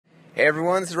Hey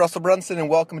everyone, this is Russell Brunson, and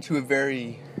welcome to a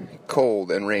very cold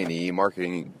and rainy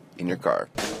marketing in your car.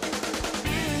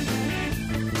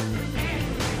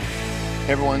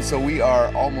 Hey everyone, so we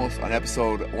are almost on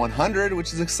episode 100,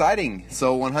 which is exciting.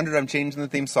 So 100, I'm changing the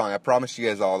theme song. I promised you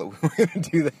guys all that we were going to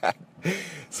do that.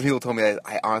 Some people told me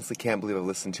I honestly can't believe I've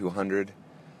listened to 100,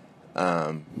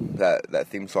 that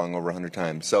theme song over 100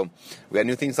 times. So we got a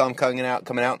new theme song coming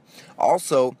out.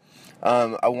 Also,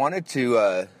 I wanted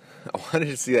to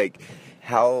see like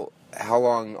how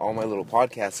long all my little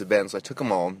podcasts have been, so I took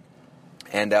them all,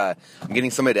 and I'm getting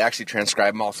somebody to actually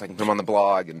transcribe them all so I can put them on the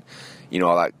blog and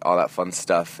all that fun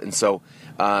stuff. And so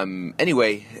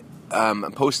anyway,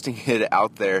 I'm posting it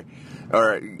out there,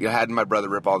 or had my brother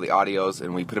rip all the audios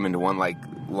and we put them into one like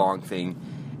long thing,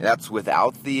 and that's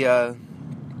without the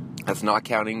that's not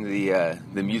counting the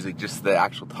music, just the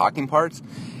actual talking parts,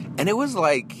 and it was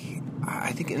like,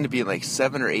 I think it ended up being like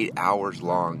 7 or 8 hours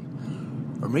long,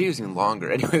 or maybe it was even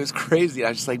longer. Anyway, it was crazy. I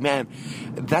was just like, man,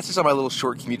 that's just on my little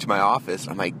short commute to my office.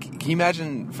 I'm like, can you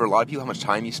imagine for a lot of people how much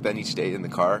time you spend each day in the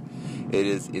car? It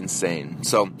is insane.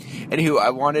 So, anywho,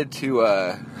 I wanted to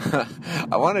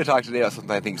talk today about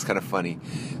something I think is kind of funny.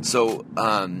 So,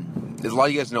 as a lot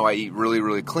of you guys know, I eat really,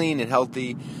 really clean and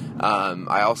healthy.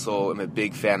 I also am a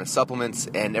big fan of supplements,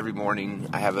 and every morning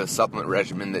I have a supplement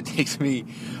regimen that takes me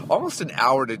almost an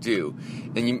hour to do.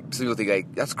 And some people think,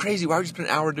 like, that's crazy, why would you spend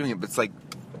an hour doing it? But it's like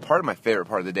part of my favorite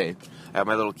part of the day. I have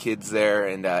my little kids there,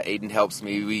 and Aiden helps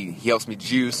me. He helps me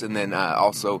juice, and then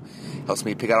also helps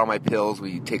me pick out all my pills.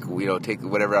 We take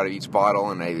whatever out of each bottle,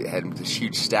 and I had this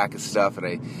huge stack of stuff, and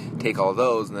I take all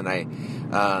those, and then I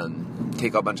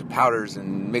take a bunch of powders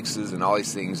and mixes and all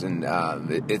these things, and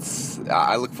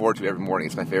I look forward to it every morning.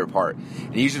 It's my favorite part.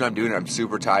 And usually when I'm doing it, I'm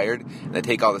super tired, and I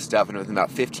take all this stuff, and within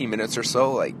about 15 minutes or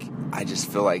so, like, I just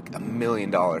feel like $1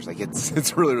 million. Like,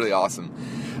 it's really, really awesome.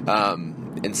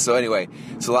 And so anyway,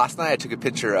 last night I took a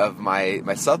picture of my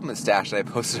supplement stash, and I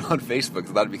posted it on Facebook,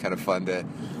 so that'd be kind of fun to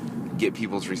get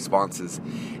people's responses.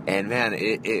 And man,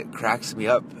 it cracks me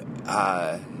up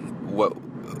what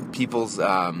people's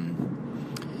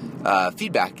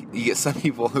feedback. You get some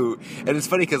people who, and it's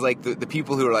funny because like the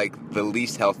people who are like the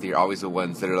least healthy are always the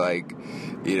ones that are like,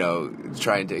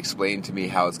 trying to explain to me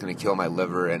how it's going to kill my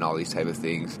liver and all these type of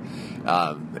things,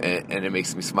 and it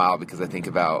makes me smile because I think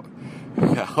about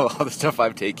all the stuff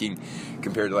I'm taking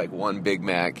compared to like one Big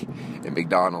Mac and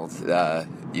McDonald's, how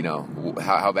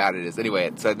bad it is.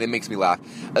 Anyway, so it makes me laugh.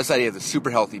 This idea of the super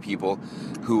healthy people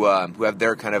who have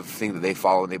their kind of thing that they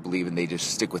follow and they believe, and they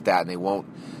just stick with that, and they won't,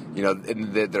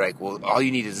 and they're like, well, all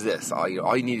you need is this, all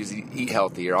you need is eat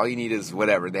healthy, or all you need is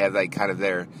whatever. They have like kind of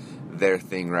their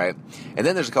thing, right? And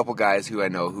then there's a couple guys who I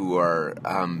know who are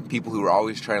people who are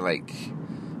always trying to like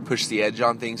push the edge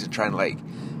on things and trying to like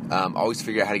always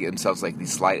figure out how to get themselves like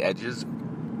these slight edges.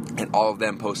 And all of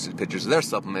them posted pictures of their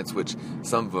supplements, which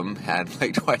some of them had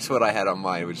like twice what I had on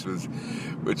mine, which was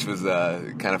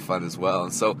kind of fun as well.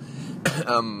 And so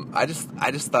I just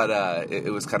thought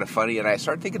it was kind of funny, and I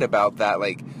started thinking about that,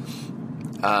 like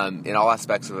in all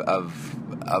aspects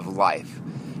of life,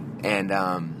 and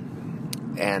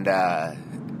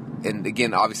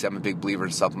again, obviously I'm a big believer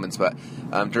in supplements, but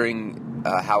during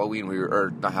Halloween we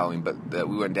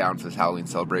went down for this Halloween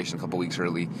celebration a couple weeks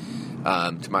early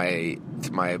to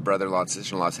my brother-in-law and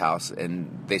sister-in-law's house,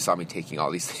 and they saw me taking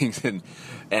all these things, and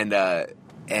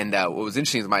what was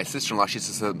interesting is my sister-in-law, she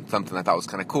said something I thought was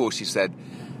kind of cool. She said,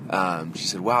 wow, she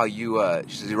said, Russell,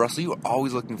 you are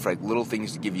always looking for like little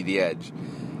things to give you the edge.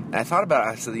 And I thought about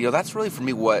it, I said, that's really for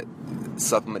me what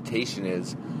supplementation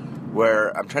is,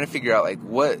 where I'm trying to figure out like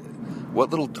what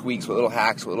little tweaks, what little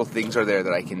hacks, what little things are there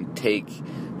that I can take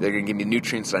that are going to give me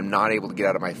nutrients that I'm not able to get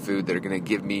out of my food, that are going to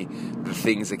give me the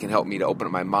things that can help me to open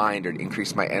up my mind or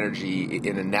increase my energy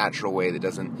in a natural way that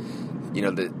doesn't,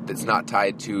 that's not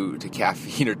tied to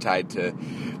caffeine or tied to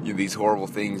these horrible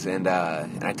things. And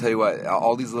I tell you what,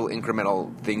 all these little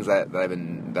incremental things that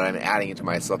I'm adding into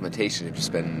my supplementation have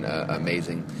just been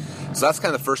amazing. So that's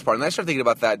kind of the first part. And I started thinking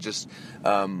about that just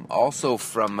also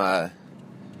from a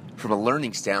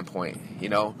learning standpoint.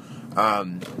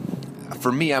 For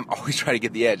me, I'm always trying to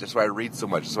get the edge. That's why I read so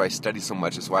much. That's why I study so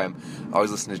much. That's why I'm always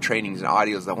listening to trainings and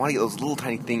audios. I want to get those little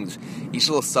tiny things. Each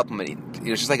little supplement,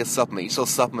 it's just like a supplement. Each little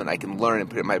supplement I can learn and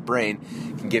put it in my brain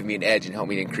can give me an edge and help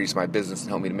me to increase my business and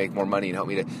help me to make more money and help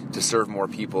me to serve more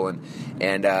people.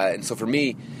 And so for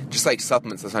me, just like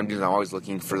supplements, that's what I'm doing. I'm always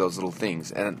looking for those little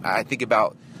things. And I think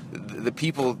about the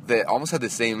people that almost had the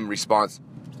same response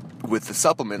with the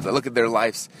supplements. I look at their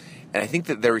lives, and I think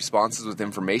that their responses with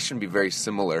information be very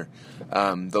similar.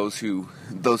 Those who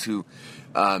feel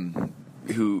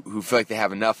like they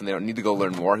have enough and they don't need to go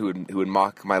learn more, who would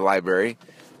mock my library,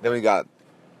 Then we got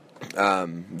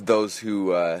those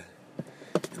who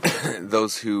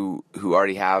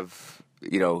already have,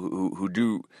 who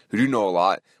do know a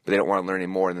lot, but they don't want to learn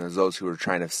anymore. And then there's those who are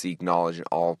trying to seek knowledge in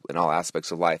all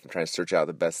aspects of life and trying to search out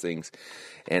the best things.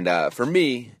 And for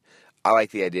me, I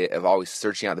like the idea of always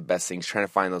searching out the best things, trying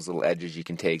to find those little edges you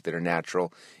can take that are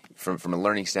natural from a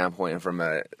learning standpoint and from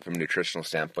a nutritional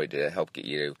standpoint to help get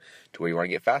you to where you want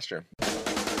to get faster.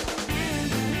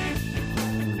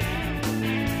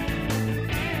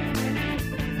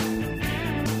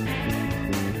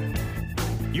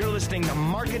 You're listening to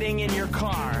Marketing in Your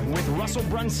Car with Russell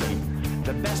Brunson,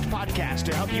 the best podcast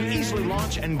to help you easily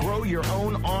launch and grow your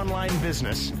own online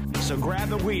business. So grab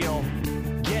the wheel,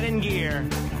 get in gear,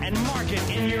 and market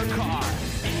in your car.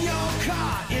 In your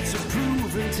car, it's a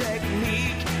proven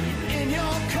technique. In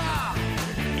your car,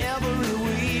 every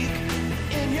week.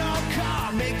 In your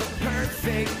car, make the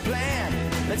perfect plan.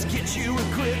 Let's get you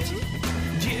equipped,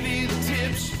 give you the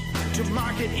tips to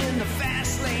market in the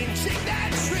fast lane. Take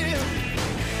that trip.